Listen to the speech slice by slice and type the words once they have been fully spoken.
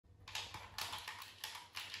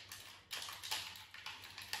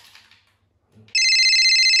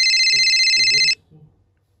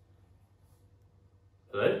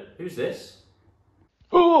Who's this?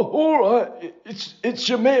 Oh, alright. It's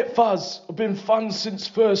your mate Faz. I've been fans since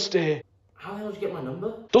first day. How the hell did you get my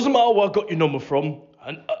number? Doesn't matter where I got your number from.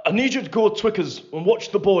 I need you to go Twickers and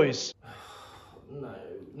watch the boys.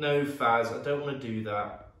 No, Faz, I don't want to do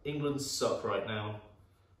that. England suck right now.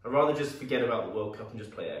 I'd rather just forget about the World Cup and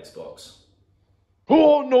just play Xbox.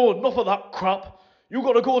 Oh no, enough of that crap. You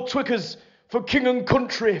gotta go Twickers for king and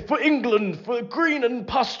country, for England, for green and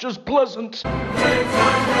pastures pleasant.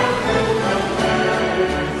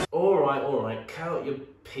 Alright, cut out your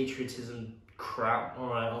patriotism crap.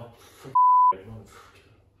 Alright, I'll...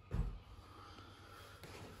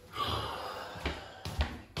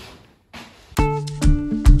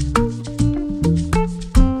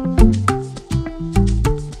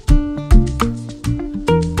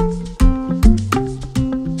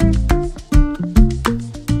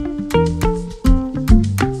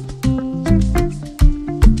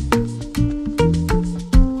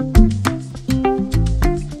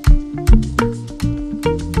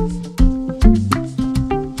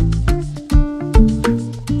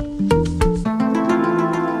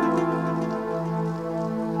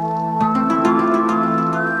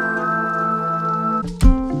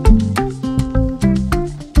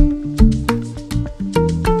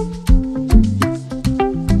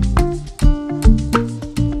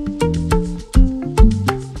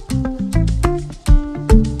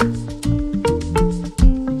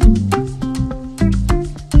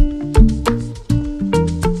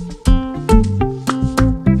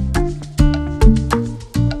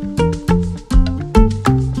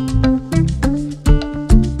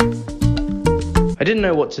 I didn't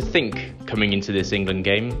know what to think coming into this England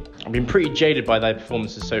game. I've been pretty jaded by their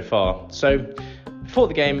performances so far. So, before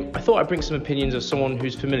the game, I thought I'd bring some opinions of someone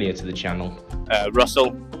who's familiar to the channel.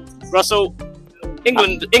 Russell,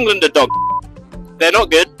 England are dog. They're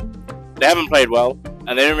not good. They haven't played well,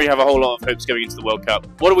 and they don't really have a whole lot of hopes going into the World Cup.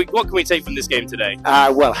 What can we take from this game today?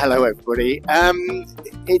 Well, hello everybody.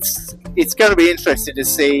 It's going to be interesting to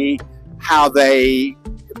see how they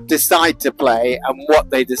decide to play and what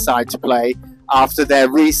they decide to play after their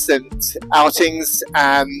recent outings.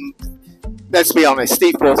 And let's be honest,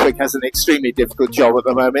 Steve Borthwick has an extremely difficult job at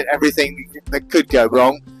the moment. Everything that could go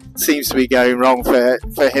wrong seems to be going wrong for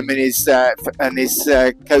him and his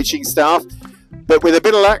coaching staff. But with a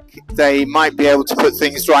bit of luck, they might be able to put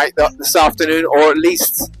things right this afternoon, or at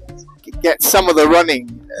least get some of the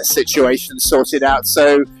running situations sorted out,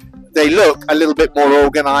 so they look a little bit more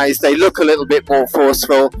organised, they look a little bit more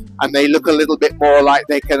forceful, and they look a little bit more like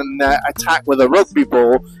they can attack with a rugby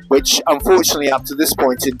ball, which unfortunately up to this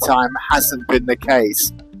point in time hasn't been the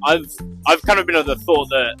case. I've kind of been of the thought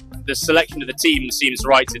that the selection of the team seems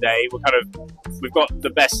right today. We've got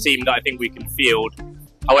the best team that I think we can field.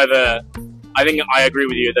 However, I think I agree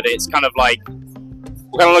with you that it's kind of like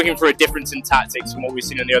we're kind of looking for a difference in tactics from what we've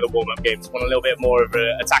seen in the other warm-up games. We want a little bit more of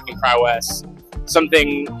an attacking prowess,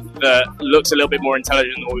 something that looks a little bit more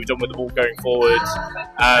intelligent than what we've done with the ball going forward.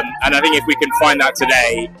 And I think if we can find that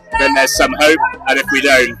today, then there's some hope. And if we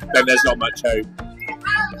don't, then there's not much hope.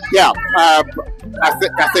 Yeah,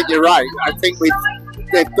 I think you're right. I think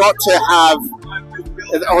they've got to have,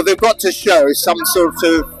 or they've got to show some sort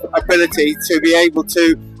of ability to be able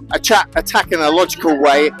to attack in a logical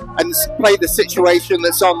way and play the situation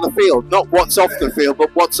that's on the field, not what's off the field,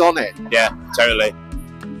 but what's on it. Yeah, totally.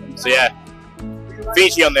 So yeah,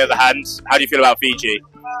 Fiji on the other hand, how do you feel about Fiji?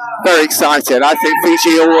 Very excited. I think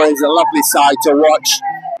Fiji are always a lovely side to watch,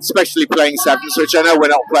 especially playing sevens, which I know we're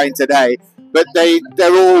not playing today, but they're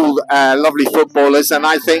all lovely footballers, and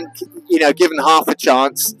I think, given half a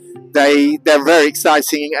chance, they're a very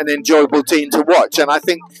exciting and enjoyable team to watch. And I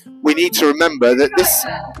think we need to remember that this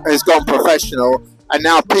has gone professional, and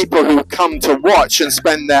now people who come to watch and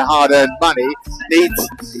spend their hard-earned money need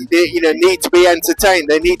to be entertained.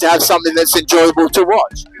 They need to have something that's enjoyable to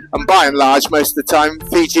watch. And by and large, most of the time,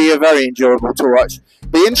 Fiji are very enjoyable to watch.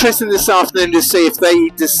 Be interesting this afternoon to see if they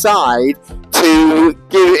decide to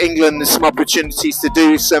give England some opportunities to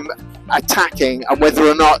do some attacking, and whether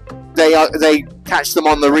or not they catch them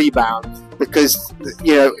on the rebound, because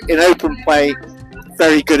in open play,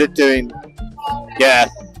 very good at doing that. Yeah,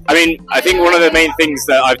 I mean, I think one of the main things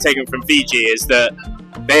that I've taken from Fiji is that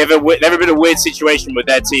they have a bit of a weird situation with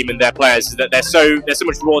their team and their players, is that there's so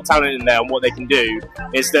much raw talent in there, and what they can do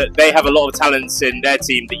is that they have a lot of talents in their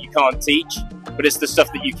team that you can't teach, but it's the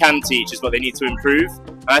stuff that you can teach is what they need to improve.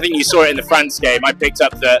 And I think you saw it in the France game. I picked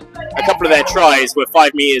up that a couple of their tries were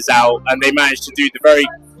 5 metres out, and they managed to do the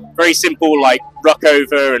very simple, like, ruck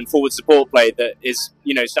over and forward support play that is,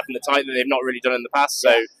 stuff in the tight that they've not really done in the past.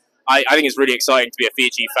 So I think it's really exciting to be a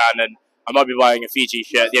Fiji fan, and I might be buying a Fiji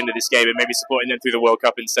shirt at the end of this game and maybe supporting them through the World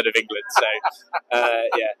Cup instead of England. So,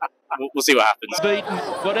 yeah, we'll see what happens. Beaten,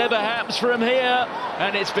 whatever happens from here,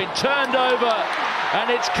 and it's been turned over, and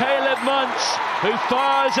it's Caleb Muntz who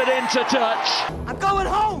fires it into touch. I'm going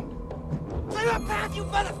home! Clear a path, you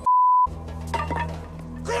motherfucker!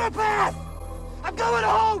 Clear a path! I'm going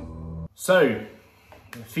home! So,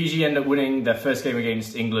 Fiji end up winning their first game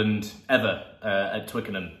against England ever at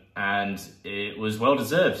Twickenham, and it was well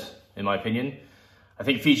deserved, in my opinion. I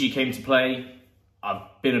think Fiji came to play. I've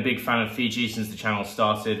been a big fan of Fiji since the channel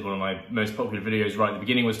started. One of my most popular videos right at the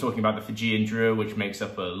beginning was talking about the Fijian drill, which makes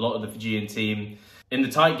up a lot of the Fijian team. In the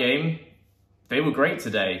tight game, they were great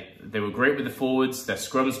today. They were great with the forwards, their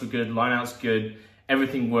scrums were good, lineouts good,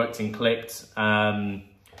 everything worked and clicked.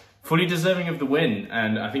 Fully deserving of the win,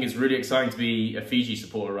 and I think it's really exciting to be a Fiji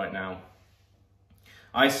supporter right now.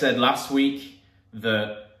 I said last week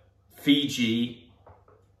that Fiji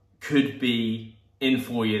could be in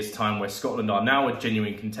 4 years' time where Scotland are now a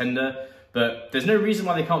genuine contender, but there's no reason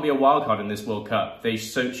why they can't be a wildcard in this World Cup. They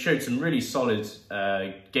showed some really solid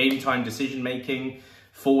game time decision making.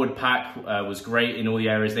 Forward pack was great in all the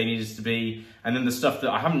areas they needed to be. And then the stuff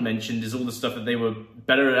that I haven't mentioned is all the stuff that they were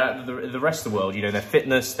better at the rest of the world. You know, their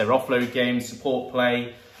fitness, their offload game, support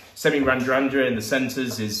play. Radradra in the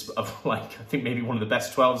centres is, like, I think maybe one of the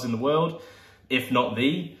best 12s in the world, if not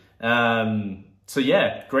the. So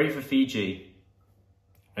yeah, great for Fiji.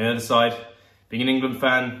 On the other side, being an England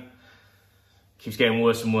fan, keeps getting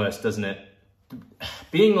worse and worse, doesn't it?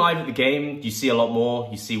 Being live at the game, you see a lot more.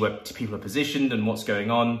 You see where people are positioned and what's going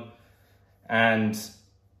on. And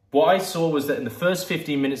what I saw was that in the first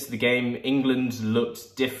 15 minutes of the game, England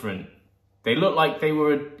looked different. They looked like they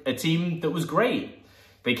were a team that was great.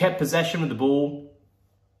 They kept possession of the ball.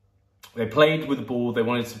 They played with the ball. They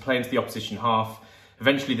wanted to play into the opposition half.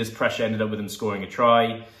 Eventually, this pressure ended up with them scoring a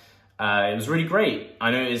try. It was really great. I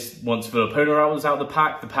noticed once Ravutaumada was out of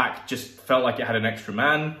the pack just felt like it had an extra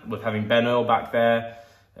man with having Earl back there.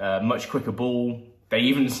 Much quicker ball.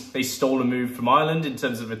 They stole a move from Ireland in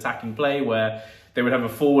terms of attacking play, where they would have a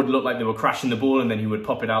forward look like they were crashing the ball, and then he would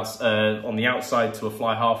pop it out on the outside to a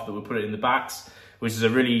fly half that would put it in the backs, which is a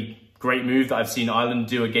really great move that I've seen Ireland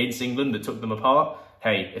do against England that took them apart.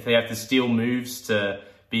 Hey, if they have to steal moves to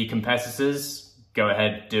be competitors, go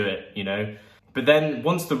ahead, do it, you know. But then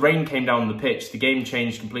once the rain came down on the pitch, the game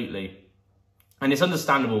changed completely. And it's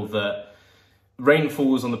understandable that rain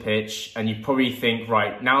falls on the pitch and you probably think,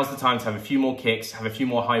 right, now's the time to have a few more kicks, have a few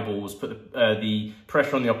more high balls, put the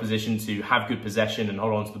pressure on the opposition to have good possession and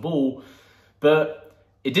hold on to the ball. But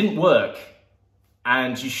it didn't work.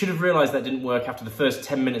 And you should have realised that didn't work after the first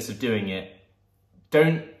 10 minutes of doing it.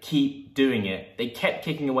 Don't keep doing it. They kept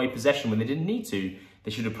kicking away possession when they didn't need to.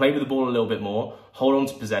 They should have played with the ball a little bit more, hold on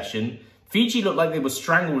to possession. Fiji looked like they were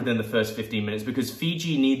strangled within the first 15 minutes because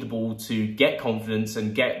Fiji need the ball to get confidence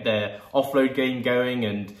and get their offload game going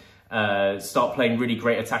and start playing really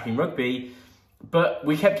great attacking rugby. But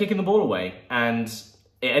we kept kicking the ball away, and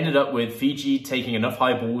it ended up with Fiji taking enough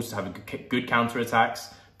high balls to have a good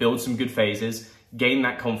counter-attacks, build some good phases, gain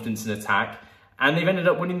that confidence in attack, and they've ended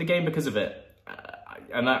up winning the game because of it.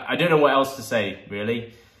 And I don't know what else to say,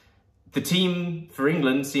 really. The team for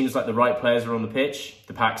England seems like the right players are on the pitch.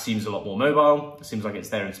 The pack seems a lot more mobile. It seems like it's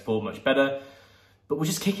there in support much better. But we're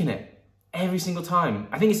just kicking it every single time.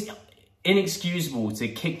 I think it's inexcusable to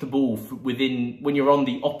kick the ball when you're on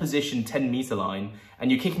the opposition 10-metre line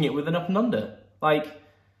and you're kicking it with an up and under. Like,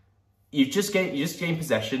 you just gained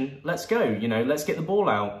possession. Let's go, you know, let's get the ball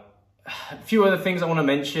out. A few other things I want to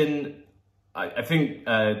mention. I think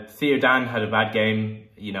Theo had a bad game.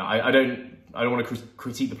 You know, I don't want to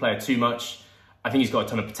critique the player too much. I think he's got a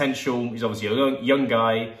ton of potential. He's obviously a young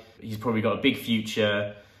guy. He's probably got a big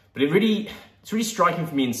future. But it's really striking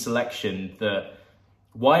for me in selection that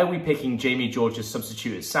why are we picking Jamie George as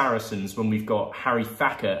substitute at Saracens when we've got Harry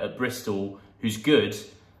Thacker at Bristol, who's good,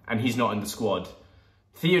 and he's not in the squad?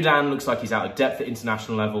 Theo looks like he's out of depth at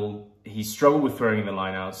international level. He struggled with throwing in the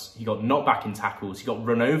lineouts. He got knocked back in tackles. He got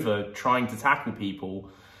run over trying to tackle people.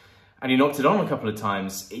 And he knocked it on a couple of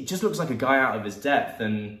times. It just looks like a guy out of his depth.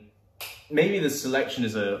 And maybe the selection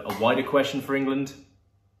is a wider question for England.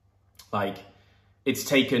 Like, it's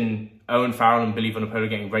taken Owen Farrell and Billy Vunipola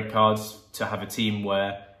getting red cards to have a team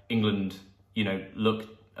where England, you know, look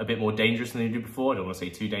a bit more dangerous than they did before. I don't want to say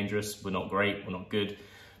too dangerous. We're not great. We're not good.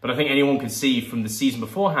 But I think anyone could see from the season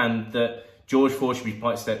beforehand that George Ford should be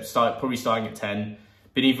probably starting at 10.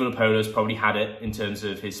 Billy Vunipola's probably had it in terms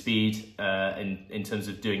of his speed and in terms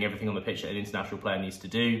of doing everything on the pitch that an international player needs to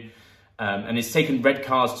do. And it's taken red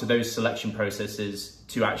cards to those selection processes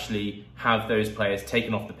to actually have those players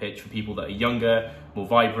taken off the pitch for people that are younger, more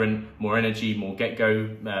vibrant, more energy, more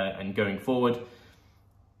get-go and going forward.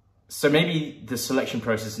 So maybe the selection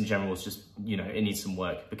process in general is just, it needs some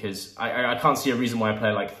work, because I can't see a reason why a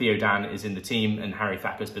player like Theo Dan is in the team and Harry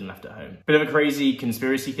Thacker's been left at home. Bit of a crazy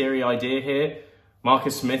conspiracy theory idea here.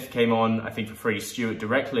 Marcus Smith came on, I think, for Freddie Stewart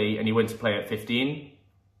directly, and he went to play at 15.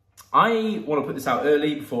 I want to put this out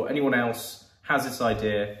early before anyone else has this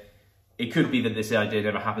idea. It could be that this idea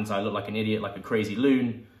never happens. I look like an idiot, like a crazy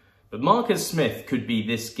loon. But Marcus Smith could be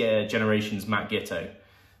this generation's Matt Giteau.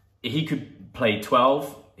 He could play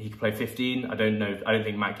 12. He could play 15. I don't know. I don't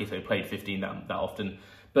think Matt Giteau played 15 that often.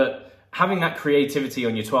 But having that creativity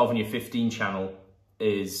on your 12 and your 15 channel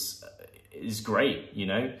is great,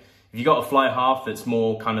 If you got a fly half that's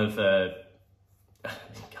more kind of... I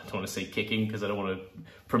don't want to say kicking because I don't want to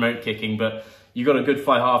promote kicking, but you've got a good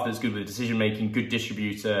fly half that's good with decision making, good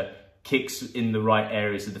distributor, kicks in the right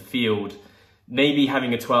areas of the field. Maybe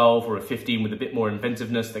having a 12 or a 15 with a bit more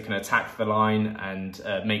inventiveness that can attack the line and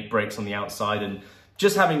make breaks on the outside, and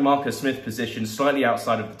just having Marcus Smith positioned slightly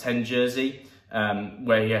outside of the 10 jersey,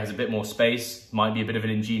 where he has a bit more space, might be a bit of an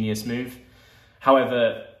ingenious move.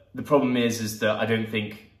 However, the problem is that I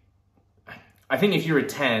think if you're a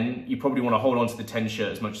 10, you probably want to hold on to the 10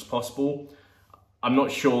 shirt as much as possible. I'm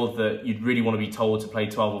not sure that you'd really want to be told to play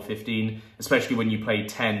 12 or 15, especially when you play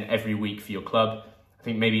 10 every week for your club. I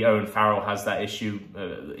think maybe Owen Farrell has that issue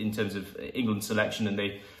in terms of England selection, and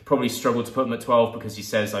they probably struggle to put him at 12 because he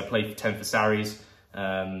says, I play for 10 for Sarries.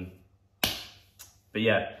 But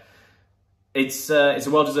yeah, it's a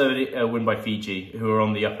well-deserved win by Fiji, who are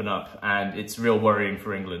on the up and up, and it's real worrying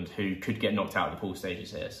for England, who could get knocked out of the pool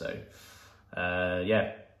stages here. So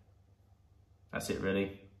yeah, that's it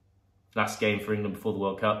really. Last game for England before the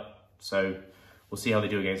World Cup, so we'll see how they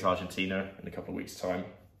do against Argentina in a couple of weeks' time.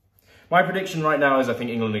 My prediction right now is I think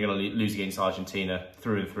England are going to lose against Argentina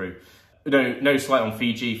through and through. No slight on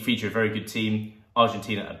Fiji. Fiji are a very good team.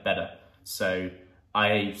 Argentina are better. So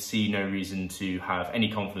I see no reason to have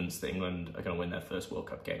any confidence that England are going to win their first World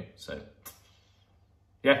Cup game. So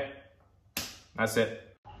yeah, that's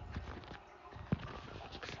it.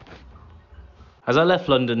 As I left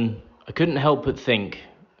London, I couldn't help but think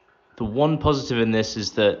the one positive in this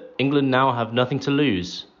is that England now have nothing to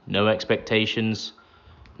lose, no expectations,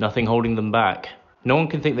 nothing holding them back. No one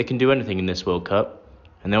can think they can do anything in this World Cup,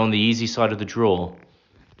 and they're on the easy side of the draw.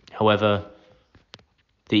 However,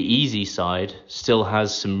 the easy side still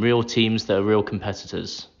has some real teams that are real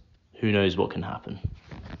competitors. Who knows what can happen?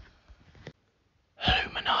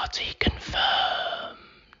 Illuminati confirmed.